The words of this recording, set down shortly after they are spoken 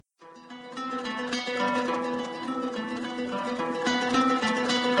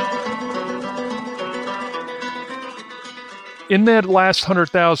in that last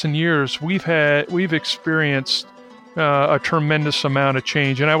 100,000 years, we've experienced a tremendous amount of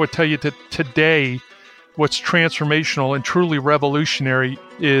change. And I would tell you that today, what's transformational and truly revolutionary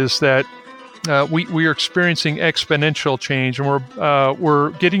is that we are experiencing exponential change, and we're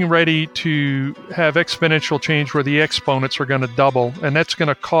getting ready to have exponential change where the exponents are going to double, and that's going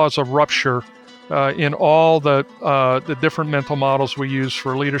to cause a rupture in all the different mental models we use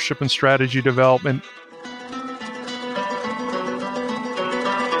for leadership and strategy development.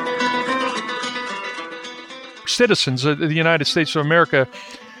 Citizens of the United States of America,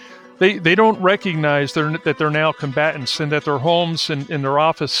 they don't recognize that they're now combatants, and that their homes and their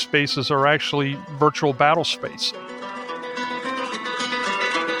office spaces are actually virtual battle space.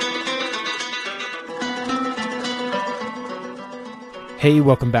 Hey,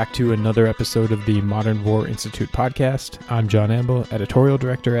 welcome back to another episode of the Modern War Institute podcast. I'm John Amble, editorial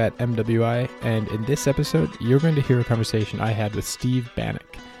director at MWI, and in this episode, you're going to hear a conversation I had with Steve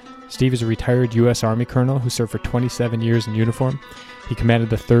Bannock. Steve is a retired U.S. Army colonel who served for 27 years in uniform. He commanded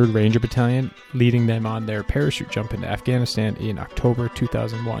the 3rd Ranger Battalion, leading them on their parachute jump into Afghanistan in October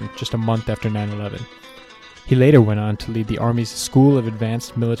 2001, just a month after 9/11. He later went on to lead the Army's School of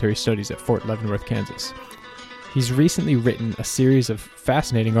Advanced Military Studies at Fort Leavenworth, Kansas. He's recently written a series of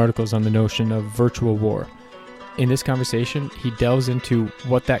fascinating articles on the notion of virtual war. In this conversation, he delves into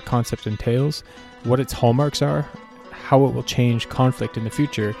what that concept entails, what its hallmarks are, how it will change conflict in the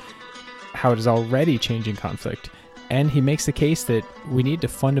future, how it is already changing conflict, and he makes the case that we need to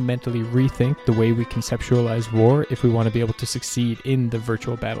fundamentally rethink the way we conceptualize war if we want to be able to succeed in the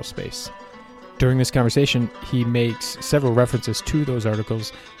virtual battle space. During this conversation, he makes several references to those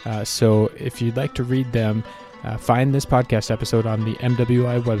articles, so if you'd like to read them, find this podcast episode on the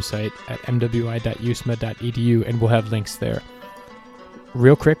MWI website at mwi.usma.edu, and we'll have links there.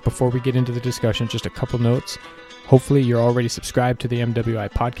 Real quick, before we get into the discussion, just a couple notes. Hopefully you're already subscribed to the MWI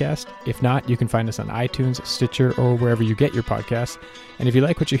podcast. If not, you can find us on iTunes, Stitcher, or wherever you get your podcasts. And if you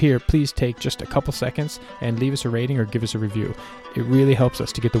like what you hear, please take just a couple seconds and leave us a rating or give us a review. It really helps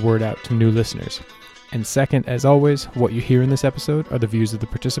us to get the word out to new listeners. And second, as always, what you hear in this episode are the views of the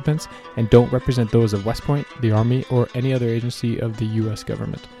participants and don't represent those of West Point, the Army, or any other agency of the U.S.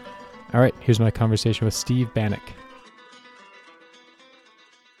 government. All right, here's my conversation with Steve Bannock.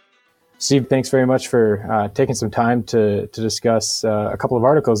 Steve, thanks very much for taking some time to discuss a couple of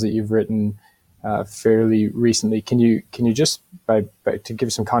articles that you've written fairly recently. Can you just, to give you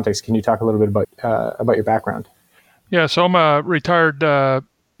some context, can you talk a little bit about your background? Yeah, so I'm a retired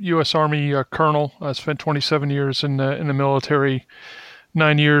U.S. Army colonel. I spent 27 years in the military,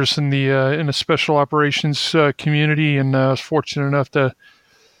 9 years in the special operations community, and I was fortunate enough to,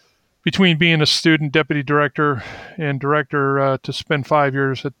 between being a student deputy director and director, to spend 5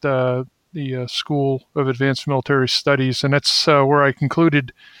 years at the School of Advanced Military Studies, and that's where I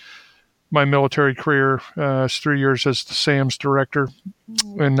concluded my military career. It's 3 years as the SAMS director,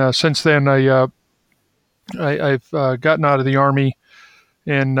 and since then I've gotten out of the Army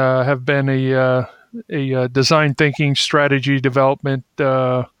and have been a design thinking, strategy development,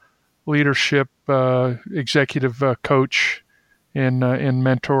 leadership, executive coach, and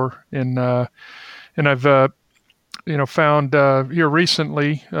mentor, and I've found here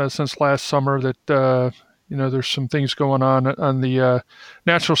recently, since last summer, that there's some things going on the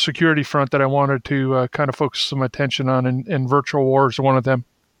national security front that I wanted to kind of focus some attention on, and virtual war is one of them.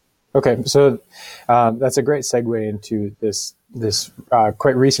 Okay, so that's a great segue into this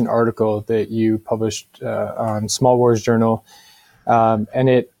quite recent article that you published on Small Wars Journal,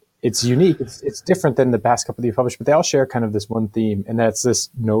 and it's unique. It's different than the past couple that you published, but they all share kind of this one theme, and that's this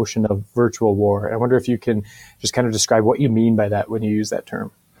notion of virtual war. I wonder if you can just kind of describe what you mean by that when you use that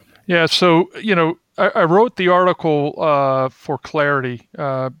term. Yeah, so I wrote the article for clarity.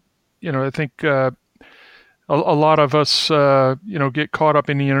 I think a lot of us get caught up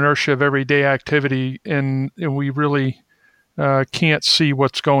in the inertia of everyday activity, and we really can't see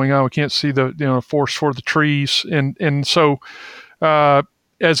what's going on. We can't see the forest for the trees, and so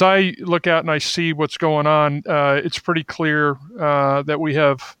as I look out and I see what's going on, it's pretty clear that we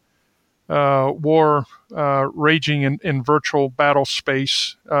have war raging in virtual battle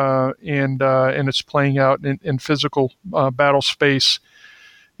space, and it's playing out in physical battle space,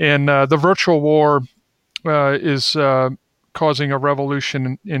 and the virtual war is causing a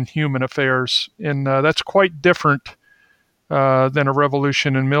revolution in human affairs, and that's quite different than a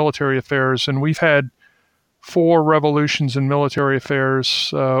revolution in military affairs. And we've had 4 revolutions in military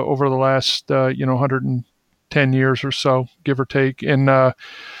affairs over the last 110 years or so, give or take. And the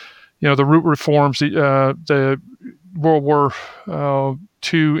root reforms, the World War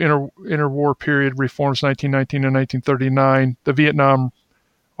two interwar period reforms, 1919 and 1939, the Vietnam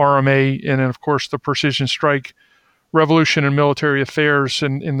RMA, and then, of course, the precision strike revolution in military affairs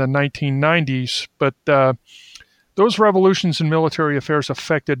in the 1990s. But those revolutions in military affairs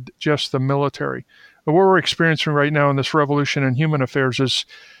affected just the military. But what we're experiencing right now in this revolution in human affairs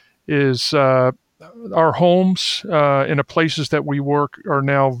is our homes and the places that we work are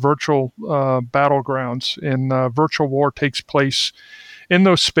now virtual battlegrounds, and virtual war takes place in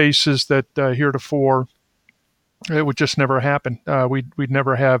those spaces that heretofore it would just never happen. We'd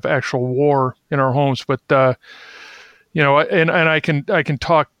never have actual war in our homes, but and I can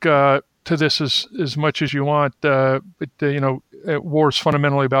talk to this as much as you want, but war is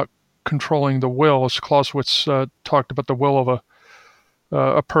fundamentally about controlling the will, as Clausewitz talked about the will of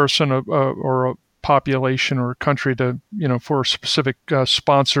a person or a population or a country to, for specific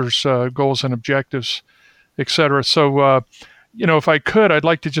sponsors, goals and objectives, et cetera. So, if I could, I'd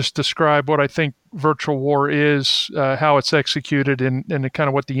like to just describe what I think virtual war is, how it's executed, and kind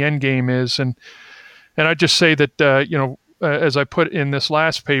of what the end game is. And I'd just say that, as I put in this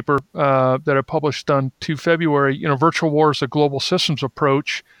last paper that I published on 2 February, virtual war is a global systems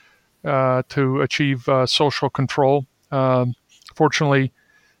approach to achieve social control. Fortunately,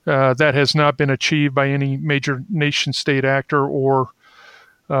 that has not been achieved by any major nation-state actor or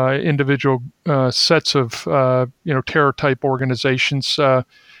individual sets of terror-type organizations. How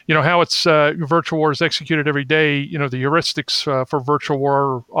it's virtual war is executed every day. The heuristics for virtual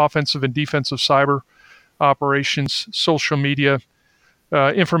war are offensive and defensive cyber operations, social media,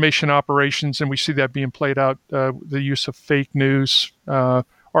 information operations, and we see that being played out. The use of fake news,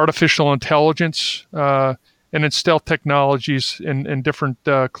 artificial intelligence, and in stealth technologies and different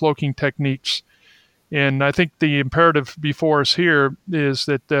cloaking techniques. And I think the imperative before us here is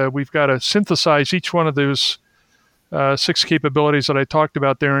that we've got to synthesize each one of those 6 capabilities that I talked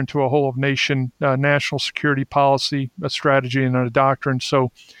about there into a whole of nation national security policy, a strategy, and a doctrine.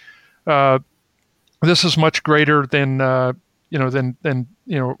 So this is much greater than anything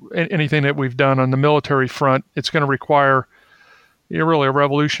that we've done on the military front. It's going to require really a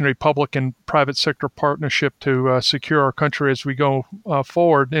revolutionary public and private sector partnership to secure our country as we go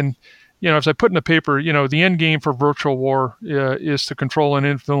forward. And, as I put in the paper, the end game for virtual war is to control and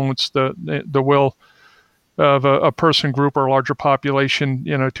influence the will of a person, group, or larger population,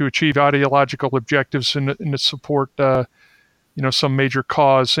 to achieve ideological objectives and to support, some major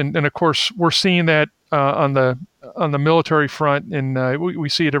cause. And of course, we're seeing that on the military front, and we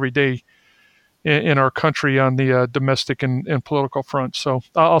see it every day in our country on the domestic and political front. So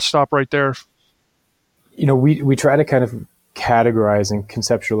I'll stop right there. We try to kind of categorize and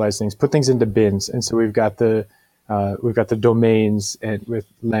conceptualize things, put things into bins, and so we've got the domains and with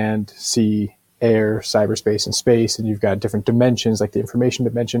land, sea, air, cyberspace, and space, and you've got different dimensions like the information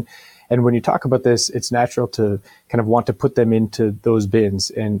dimension. And when you talk about this, it's natural to kind of want to put them into those bins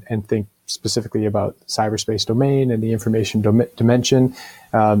and think specifically about cyberspace domain and the information dimension.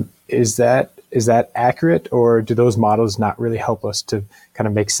 Is that accurate, or do those models not really help us to kind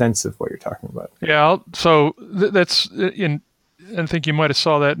of make sense of what you're talking about? Yeah, so that's in. I think you might have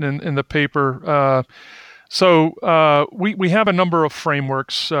saw that in the paper. So we have a number of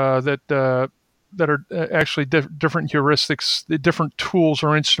frameworks that are actually different heuristics, the different tools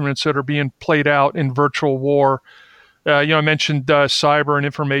or instruments that are being played out in virtual war. I mentioned cyber and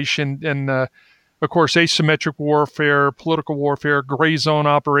information, and of course, asymmetric warfare, political warfare, gray zone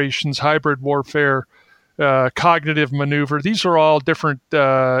operations, hybrid warfare, cognitive maneuver. These are all different,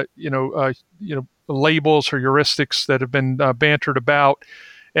 labels or heuristics that have been bantered about.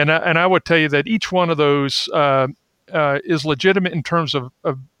 And I would tell you that each one of those is legitimate in terms of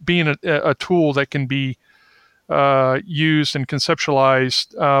being a tool that can be used and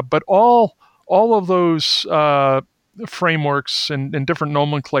conceptualized. But all of those frameworks and different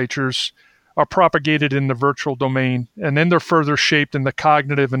nomenclatures are propagated in the virtual domain, and then they're further shaped in the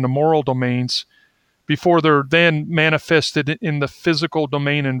cognitive and the moral domains before they're then manifested in the physical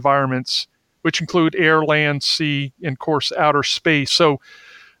domain environments, which include air, land, sea, and, of course, outer space. So,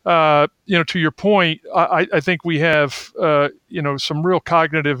 to your point, I think we have, some real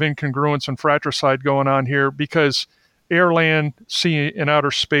cognitive incongruence and fratricide going on here, because air, land, sea, and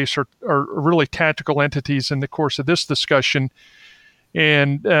outer space are really tactical entities in the course of this discussion.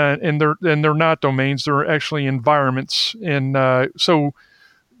 And they're not domains; they're actually environments. And so,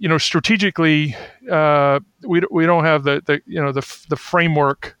 strategically, we don't have the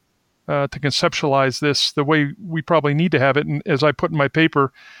framework to conceptualize this the way we probably need to have it. And as I put in my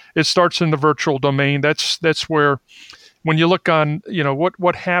paper, it starts in the virtual domain. That's where, when you look on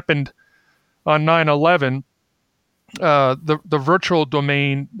what happened on 9/11, the virtual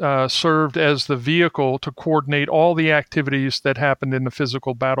domain served as the vehicle to coordinate all the activities that happened in the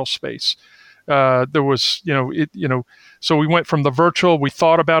physical battle space. There was, so we went from the virtual, we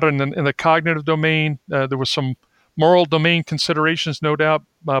thought about it in the cognitive domain. There was some moral domain considerations, no doubt,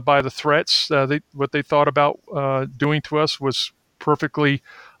 by the threats. What they thought about doing to us was perfectly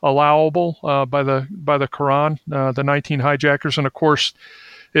allowable by the Quran, the 19 hijackers, and of course,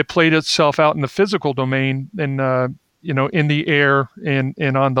 it played itself out in the physical domain, and in the air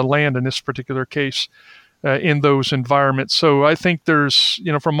and on the land in this particular case, in those environments. So I think there's,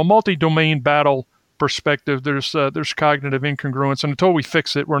 from a multi-domain battle perspective, there's cognitive incongruence, and until we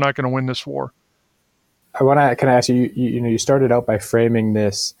fix it, we're not going to win this war. I want to kind of ask you, you started out by framing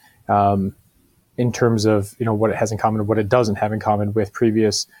this in terms of, what it has in common and what it doesn't have in common with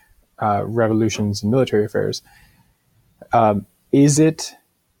previous revolutions in military affairs. Is it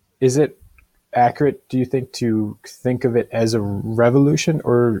accurate, do you think, to think of it as a revolution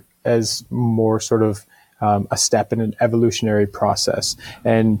or as more sort of a step in an evolutionary process?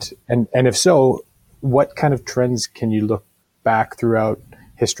 And if so, what kind of trends can you look back throughout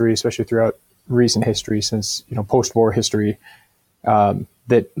history, especially throughout recent history, since post-war history,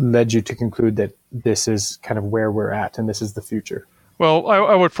 that led you to conclude that this is kind of where we're at and this is the future? Well,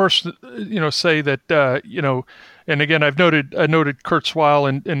 I would first, say that, and again, I noted Kurzweil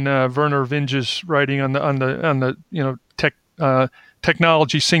and Werner Vinge's writing on the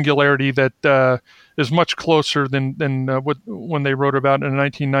technology singularity that is much closer than when they wrote about in the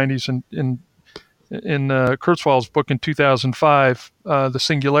 1990s in Kurzweil's book in 2005. The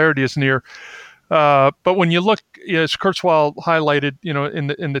singularity is near, but when you look, as Kurzweil highlighted,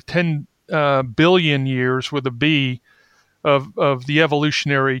 in the 10 billion years with a B of the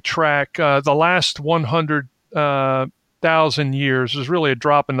evolutionary track, the last 100,000 years is really a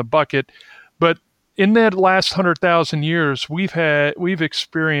drop in the bucket. But in that last 100,000 years, we've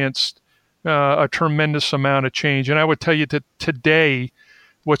experienced a tremendous amount of change. And I would tell you that today,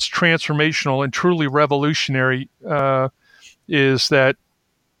 what's transformational and truly revolutionary is that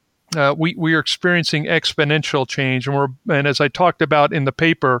we are experiencing exponential change, and as I talked about in the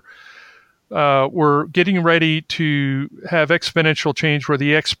paper, we're getting ready to have exponential change where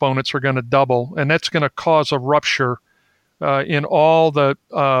the exponents are going to double, and that's going to cause a rupture in all the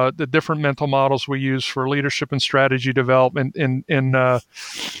different mental models we use for leadership and strategy development, and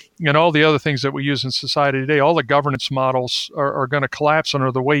all the other things that we use in society today. All the governance models are going to collapse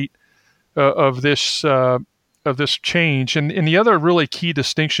under the weight of this change. And the other really key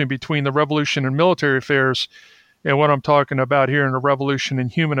distinction between the revolution in military affairs and what I'm talking about here in the revolution in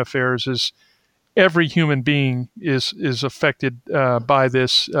human affairs is every human being is affected by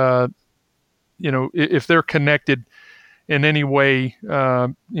this. If they're connected in any way,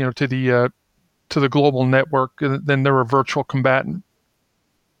 to the global network, then they're a virtual combatant.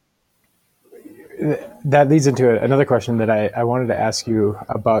 That leads into another question that I wanted to ask you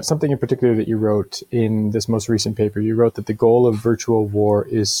about something in particular that you wrote in this most recent paper. You wrote that the goal of virtual war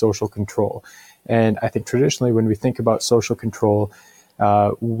is social control. And I think traditionally when we think about social control,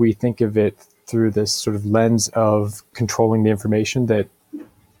 we think of it through this sort of lens of controlling the information that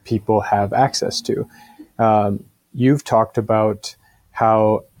people have access to. You've talked about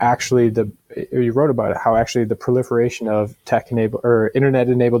how actually you wrote about it, how actually the proliferation of tech-enabled or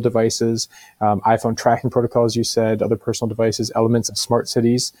internet-enabled devices, iPhone tracking protocols, you said, other personal devices, elements of smart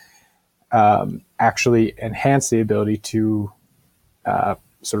cities, actually enhance the ability to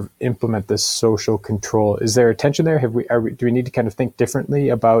sort of implement this social control. Is there a tension there? Do we need to kind of think differently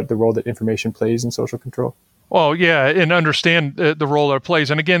about the role that information plays in social control? Well, yeah, and understand the role that it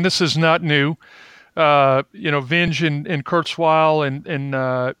plays. And again, this is not new. Vinge and Kurzweil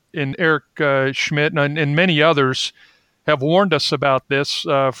and Eric Schmidt and many others have warned us about this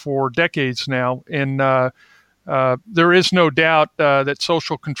for decades now. And there is no doubt that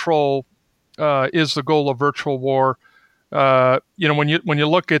social control is the goal of virtual war. When you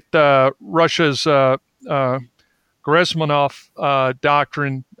look at Russia's Gerasimov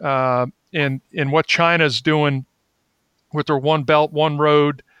doctrine and what China's doing with their One Belt, One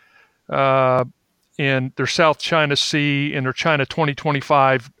Road, and their South China Sea and their China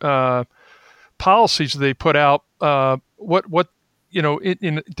 2025 policies they put out, take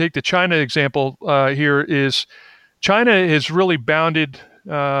the China example here is China has really bounded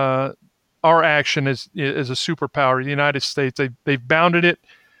our action as a superpower, the United States. They've bounded it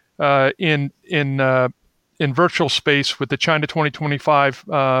in virtual space with the China 2025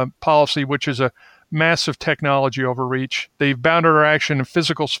 policy, which is a massive technology overreach. They've bounded our action in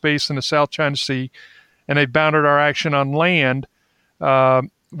physical space in the South China Sea, and they've bounded our action on land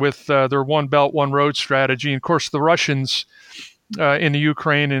with their One Belt, One Road strategy. And of course, the Russians in the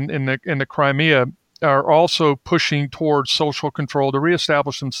Ukraine and in the Crimea are also pushing towards social control to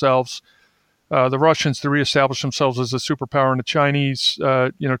reestablish themselves. The Russians to reestablish themselves as a superpower, and the Chinese,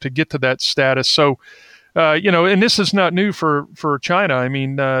 to get to that status. So, and this is not new for China. I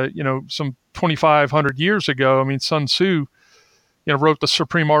mean, some 2,500 years ago, I mean, Sun Tzu, wrote the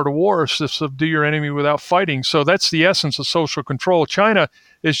supreme art of war is to subdue your enemy without fighting. So that's the essence of social control. China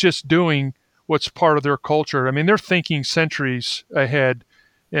is just doing what's part of their culture. I mean, they're thinking centuries ahead,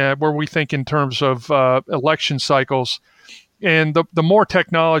 where we think in terms of election cycles. And the more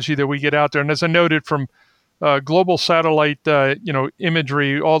technology that we get out there, and as I noted, from global satellite,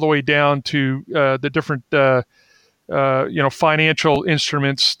 imagery all the way down to the different, financial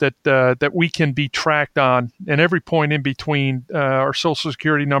instruments that we can be tracked on, and every point in between, our social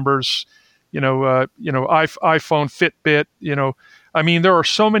security numbers, iPhone, Fitbit, I mean, there are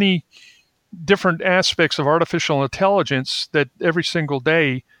so many different aspects of artificial intelligence that every single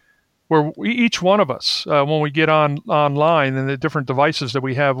day, where each one of us, when we get online and the different devices that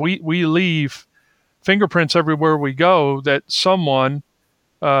we have, we leave fingerprints everywhere we go that someone,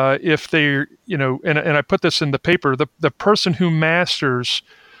 if they're, and I put this in the paper, the person who masters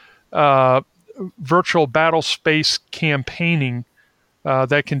virtual battle space campaigning,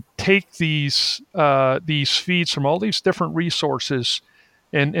 that can take these feeds from all these different resources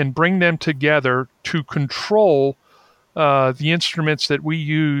and bring them together to control the instruments that we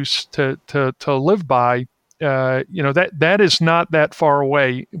use to live by, that is not that far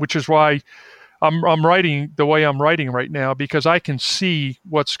away, which is why I'm writing the way I'm writing right now, because I can see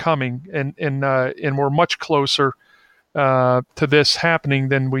what's coming, and we're much closer to this happening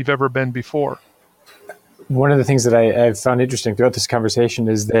than we've ever been before. One of the things that I've found interesting throughout this conversation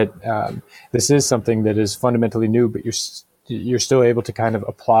is that this is something that is fundamentally new, but you're still able to kind of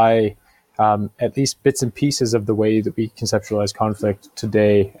apply at least bits and pieces of the way that we conceptualize conflict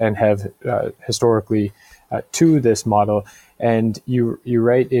today and have historically to this model. And you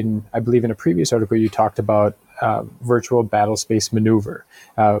write I believe in a previous article, you talked about virtual battle space maneuver.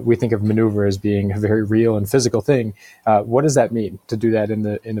 We think of maneuver as being a very real and physical thing. What does that mean to do that in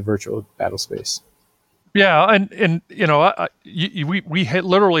the virtual battle space? Yeah, and we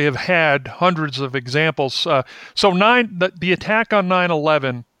literally have had hundreds of examples. So the attack on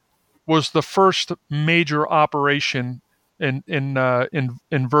 9/11 was the first major operation in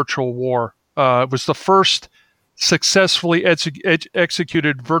virtual war. It was the first successfully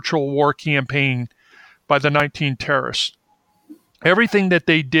executed virtual war campaign by the 19 terrorists. Everything that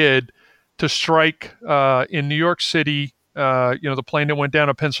they did to strike in New York City, the plane that went down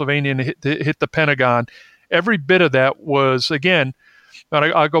to Pennsylvania and hit the Pentagon, every bit of that was, again, and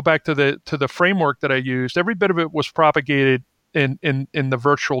I go back to the framework that I used. Every bit of it was propagated in the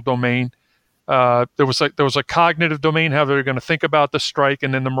virtual domain. There was a cognitive domain, how they're going to think about the strike,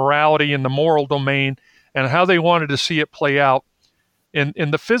 and then the morality and the moral domain, and how they wanted to see it play out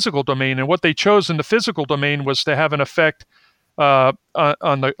in the physical domain. And what they chose in the physical domain was to have an effect on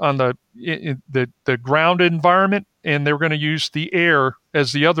the ground environment, and they were going to use the air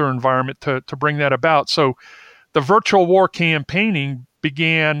as the other environment to bring that about. So the virtual war campaigning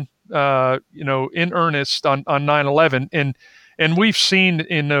began, in earnest on 9/11, and we've seen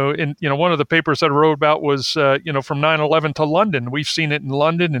in one of the papers that I wrote about was from 9/11 to London. We've seen it in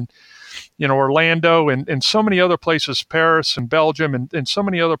London and Orlando and so many other places, Paris and Belgium and so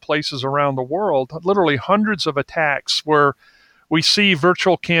many other places around the world. Literally hundreds of attacks where we see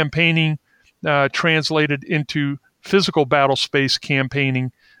virtual campaigning translated into physical battle space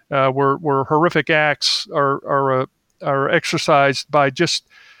campaigning, where horrific acts are exercised by just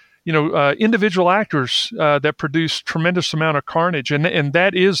individual actors that produce tremendous amount of carnage, and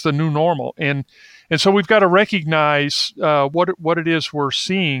that is the new normal. And so we've got to recognize what it is we're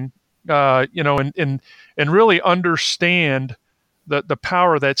seeing, and really understand the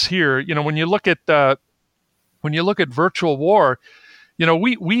power that's here. When you look at virtual war,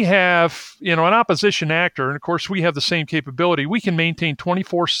 we have an opposition actor, and of course we have the same capability. We can maintain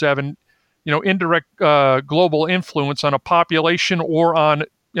 24/7, indirect global influence on a population or on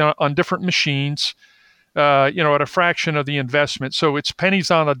different machines, at a fraction of the investment. So it's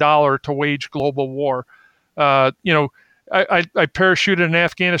pennies on the dollar to wage global war. I parachuted in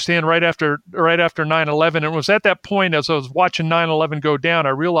Afghanistan right after 9/11. And it was at that point, as I was watching 9/11 go down, I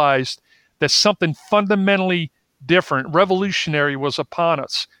realized that something fundamentally different, revolutionary, was upon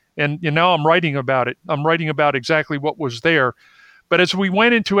us. And now I'm writing about it. I'm writing about exactly what was there. But as we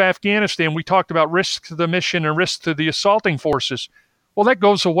went into Afghanistan, we talked about risk to the mission and risk to the assaulting forces. Well, that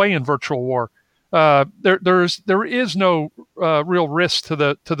goes away in virtual war. there is no real risk to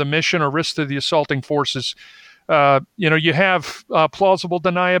the mission or risk to the assaulting forces. You have plausible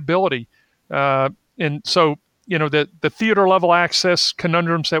deniability, and so the theater level access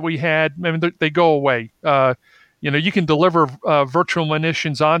conundrums that we had, I mean, they go away. You can deliver virtual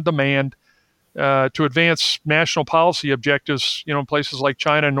munitions on demand to advance national policy objectives, in places like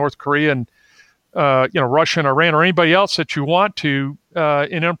China and North Korea and Russia and Iran or anybody else that you want to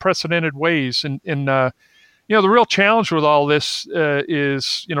in unprecedented ways. And the real challenge with all this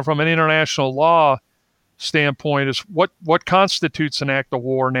is, from an international law standpoint, is what constitutes an act of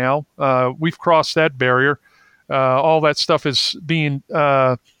war now. We've crossed that barrier. All that stuff is being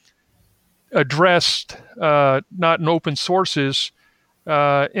addressed, not in open sources.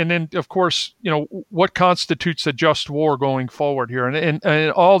 And then, of course, what constitutes a just war going forward here.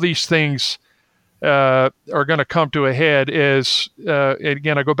 And all these things are going to come to a head as,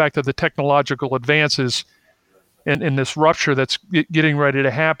 again, I go back to the technological advances and this rupture that's getting ready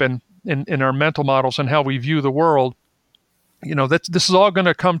to happen in our mental models and how we view the world. This is all going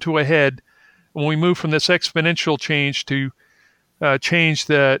to come to a head when we move from this exponential change to change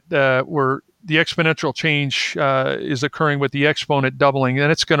that where the exponential change is occurring with the exponent doubling,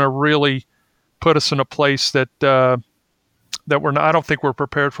 and it's going to really put us in a place that I don't think we're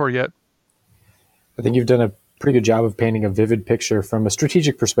prepared for yet. I think you've done a pretty good job of painting a vivid picture from a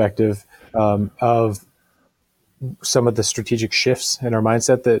strategic perspective of some of the strategic shifts in our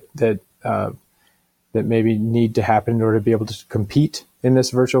mindset that maybe need to happen in order to be able to compete in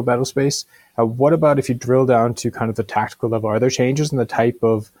this virtual battle space. What about if you drill down to kind of the tactical level? Are there changes in the type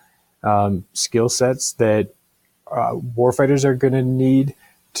of skill sets that warfighters are going to need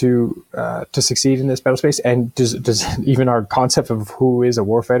to succeed in this battle space? And does even our concept of who is a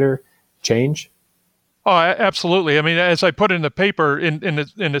warfighter change? Oh, absolutely. I mean, as I put in the paper,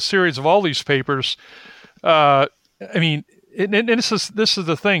 in a series of all these papers, I mean, and this is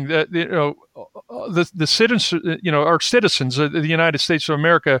the thing that the citizens, our citizens of the United States of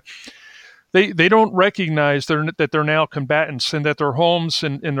America, they don't recognize that they're now combatants and that their homes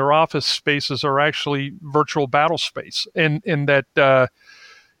and their office spaces are actually virtual battle space, and that the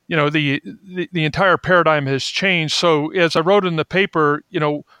entire paradigm has changed. So as I wrote in the paper,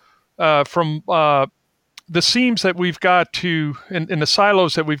 from the seams that we've got to and the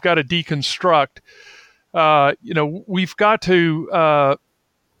silos that we've got to deconstruct. We've got to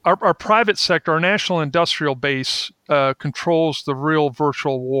our private sector, our national industrial base controls the real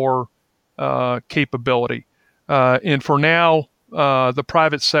virtual war capability. And for now, the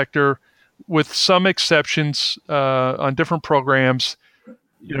private sector, with some exceptions on different programs,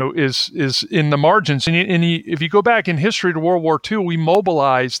 is in the margins. And if you go back in history to World War II, we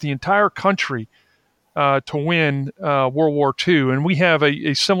mobilized the entire country to win World War II. And we have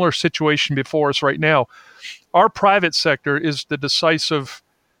a similar situation before us right now. Our private sector is the decisive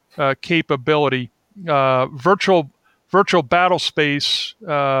capability. Virtual battle space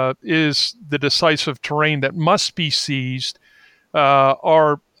is the decisive terrain that must be seized.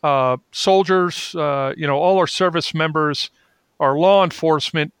 Our soldiers, all our service members, our law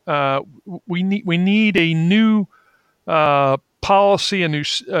enforcement, we need a new policy, a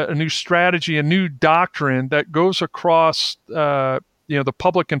new strategy, a new doctrine that goes across the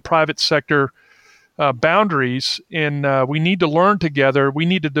public and private sector boundaries, and we need to learn together. We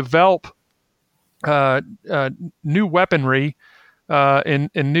need to develop new weaponry and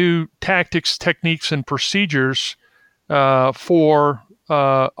new tactics, techniques, and procedures for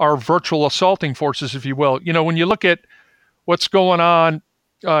our virtual assaulting forces, if you will. When you look at what's going on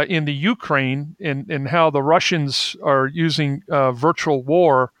in the Ukraine and how the Russians are using virtual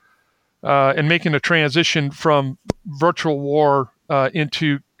war and making a transition from virtual war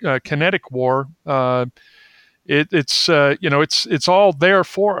into kinetic war, it's all there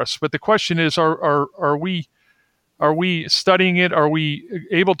for us. But the question is, are we studying it? Are we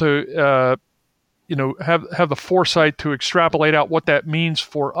able to have the foresight to extrapolate out what that means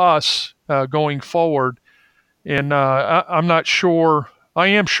for us going forward? And I'm not sure. I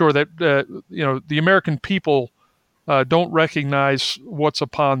am sure that the American people don't recognize what's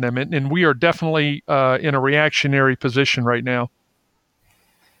upon them, and we are definitely in a reactionary position right now.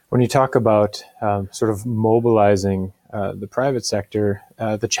 When you talk about sort of mobilizing the private sector,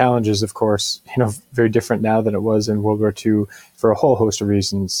 the challenge is, of course, very different now than it was in World War II for a whole host of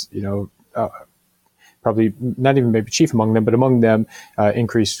reasons. Probably not even maybe chief among them, but among them,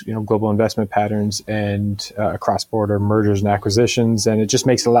 increased global investment patterns and cross-border mergers and acquisitions, and it just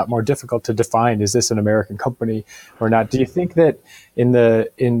makes it a lot more difficult to define, is this an American company or not? Do you think that in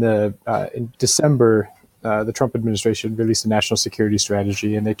December the Trump administration released a national security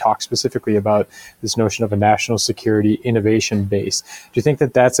strategy, and they talk specifically about this notion of a national security innovation base. Do you think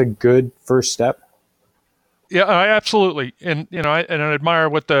that that's a good first step? Yeah, absolutely. And I admire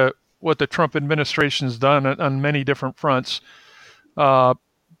what the Trump administration's done on many different fronts. But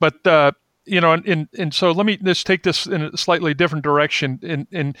and so let me just take this in a slightly different direction.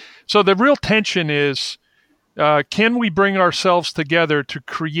 And so the real tension is, can we bring ourselves together to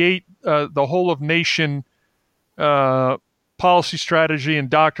create the whole of nation policy, strategy, and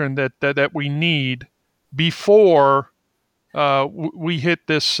doctrine that we need before we hit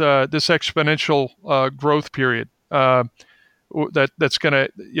this exponential growth period? That's going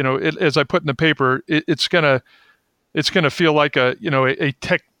to, as I put in the paper, it's going to feel like a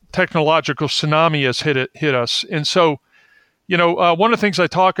technological tsunami has hit us. And so, one of the things I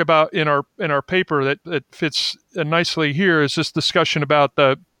talk about in our paper that fits nicely here is this discussion about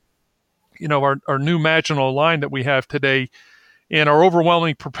our new Maginot Line that we have today, and our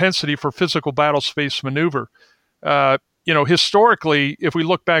overwhelming propensity for physical battle space maneuver. Historically, if we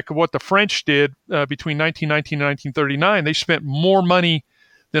look back at what the French did between 1919 and 1939, they spent more money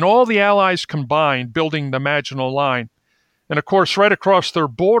than all the Allies combined building the Maginot Line. And of course, right across their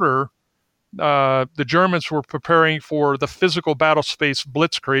border, the Germans were preparing for the physical battle space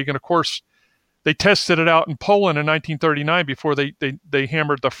blitzkrieg. And of course, they tested it out in Poland in 1939 before they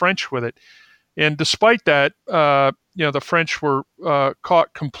hammered the French with it. And despite that, the French were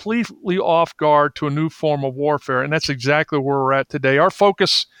caught completely off guard to a new form of warfare, and that's exactly where we're at today. Our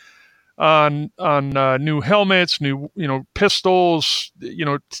focus on new helmets, new pistols,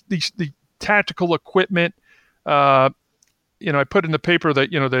 the tactical equipment. I put in the paper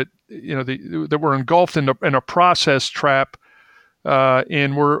that that we're engulfed in a process trap,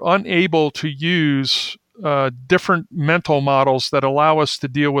 and we're unable to use different mental models that allow us to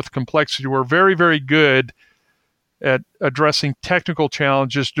deal with complexity. We're very, very good at addressing technical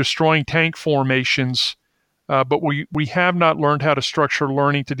challenges, destroying tank formations, but we have not learned how to structure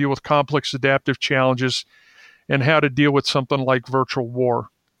learning to deal with complex adaptive challenges and how to deal with something like virtual war.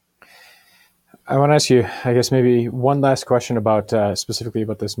 I want to ask you, I guess, maybe one last question about specifically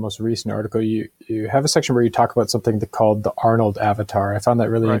about this most recent article. You have a section where you talk about something called the Arnold Avatar. I found that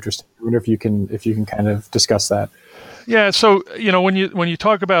really interesting. I wonder if you can kind of discuss that. Yeah. So when you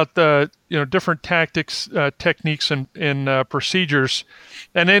talk about different tactics, techniques, and procedures,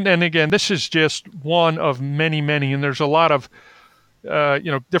 and again, this is just one of many, and there's a lot of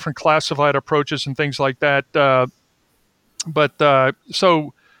different classified approaches and things like that.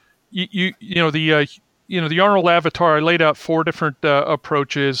 So. The Arnold Avatar, I laid out 4 different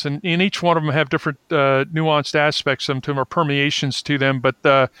approaches, and each one of them have different nuanced aspects to them or permeations to them.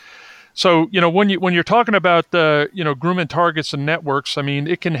 But so when you're talking about grooming targets and networks, I mean,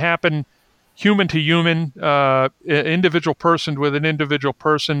 it can happen human to human, individual person with an individual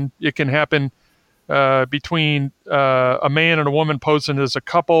person. It can happen between a man and a woman posing as a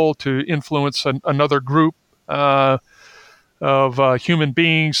couple to influence another group of human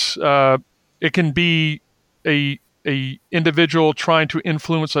beings. It can be a individual trying to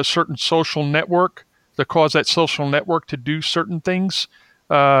influence a certain social network to cause that social network to do certain things.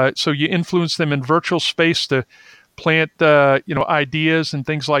 So you influence them in virtual space to plant ideas and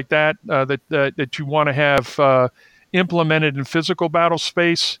things like that that you want to have implemented in physical battle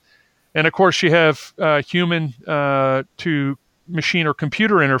space. And of course, you have human to machine or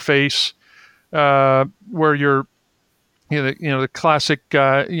computer interface where you're the classic,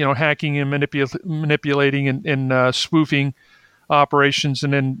 hacking and manipulating and spoofing operations,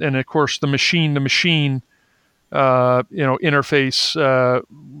 and then of course the machine-to-machine, interface,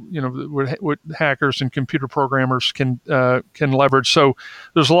 what hackers and computer programmers can leverage. So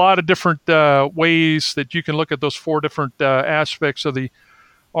there's a lot of different ways that you can look at those 4 different aspects of the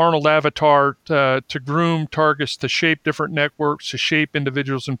Arnold Avatar to groom targets, to shape different networks, to shape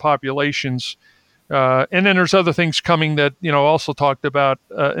individuals and populations. And then there's other things coming that also talked about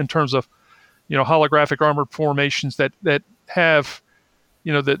in terms of holographic armored formations that have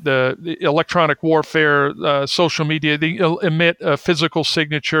the electronic warfare, social media. They emit a physical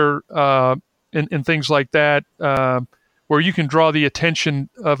signature and things like that, where you can draw the attention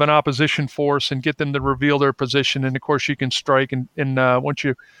of an opposition force and get them to reveal their position. And of course, you can strike and once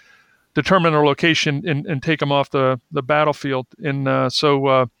you determine their location and take them off the battlefield. And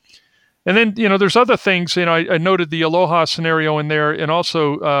and then, there's other things. I noted the Aloha scenario in there, and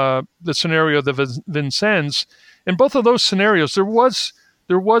also the scenario of the Vincennes. In both of those scenarios, there was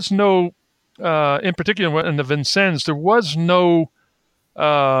no, in particular in the Vincennes, there was no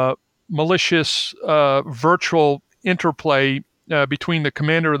malicious virtual interplay between the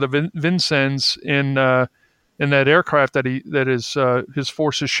commander of the Vincennes and that aircraft that his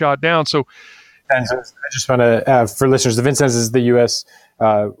forces shot down. So, I just want to, for listeners, the Vincennes is the U.S.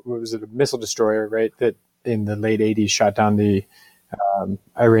 Was it a missile destroyer, right? That in the late '80s shot down the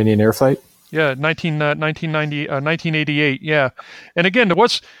Iranian air flight. Yeah, 1988. Yeah, and again,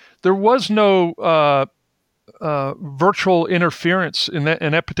 there was no virtual interference in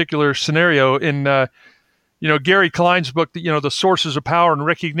that particular scenario. In Gary Klein's book, the sources of power and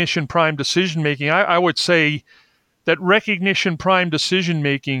recognition prime decision making. I would say that recognition prime decision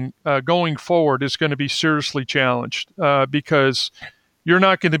making going forward is going to be seriously challenged because you're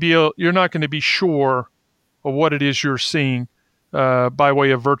not going to be sure of what it is you're seeing by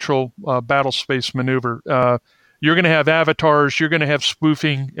way of virtual battle space maneuver. You're going to have avatars. You're going to have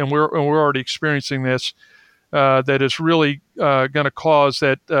spoofing, and we're already experiencing this. That is really going to cause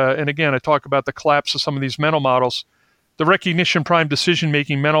that. And again, I talk about the collapse of some of these mental models. The recognition prime decision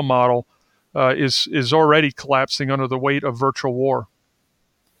making mental model is already collapsing under the weight of virtual war.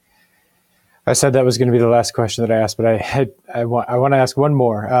 I said that was going to be the last question that I asked, but I want to ask one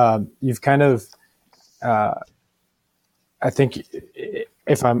more. You've kind of, I think,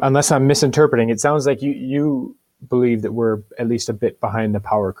 unless I'm misinterpreting, it sounds like you believe that we're at least a bit behind the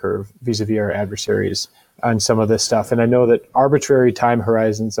power curve vis-a-vis our adversaries on some of this stuff. And I know that arbitrary time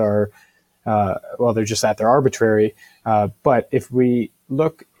horizons are, they're just that, they're arbitrary. But if we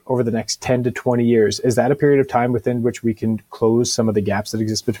look over the next 10 to 20 years, is that a period of time within which we can close some of the gaps that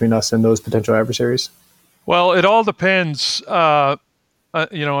exist between us and those potential adversaries? Well, it all depends, on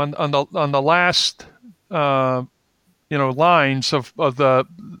the last, lines of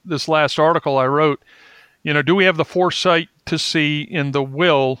this last article I wrote. Do we have the foresight to see and the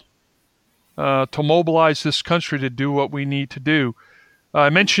will to mobilize this country to do what we need to do? I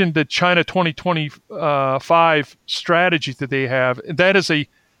mentioned the China 2025 strategy that they have. That is a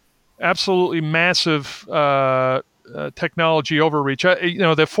absolutely massive technology overreach.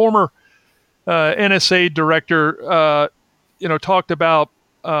 The former NSA director, talked about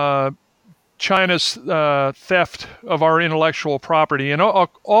China's theft of our intellectual property, and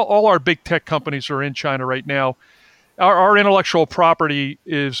all our big tech companies are in China right now. Our intellectual property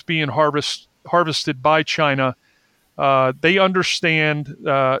is being harvested by China. They understand.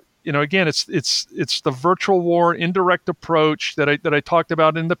 Again, it's the virtual war indirect approach that I talked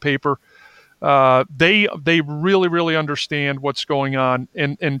about in the paper. They really, really understand what's going on,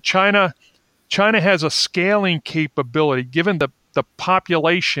 and China has a scaling capability given the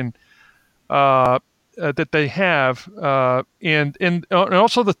population that they have, and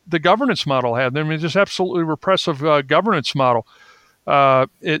also the governance model have. I mean, just absolutely repressive governance model.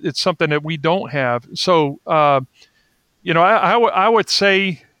 It's something that we don't have. So, I would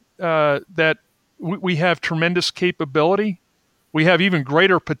say that we have tremendous capability. We have even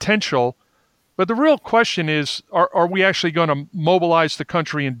greater potential. But the real question is, are we actually going to mobilize the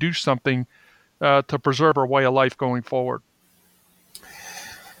country and do something to preserve our way of life going forward?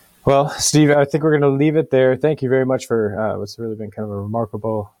 Well, Steve, I think we're going to leave it there. Thank you very much for what's really been kind of a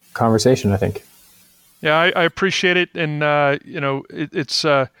remarkable conversation, I think. Yeah, I appreciate it. And, it's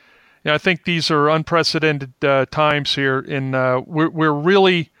I think these are unprecedented times here. And we're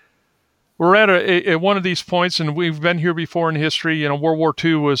at one of these points, and we've been here before in history. World War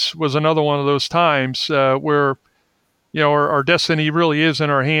II was another one of those times where, our destiny really is in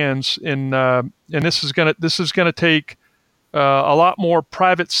our hands. And this is gonna take a lot more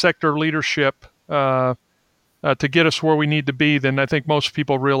private sector leadership to get us where we need to be than I think most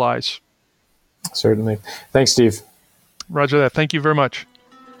people realize. Certainly. Thanks, Steve. Roger that. Thank you very much.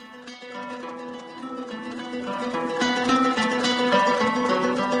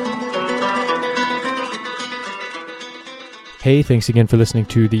 Hey, thanks again for listening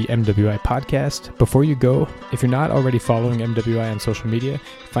to the MWI podcast. Before you go, if you're not already following MWI on social media,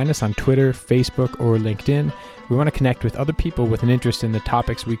 find us on Twitter, Facebook, or LinkedIn. We want to connect with other people with an interest in the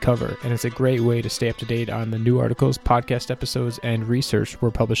topics we cover, and it's a great way to stay up to date on the new articles, podcast episodes, and research we're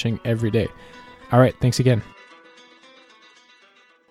publishing every day. All right, thanks again.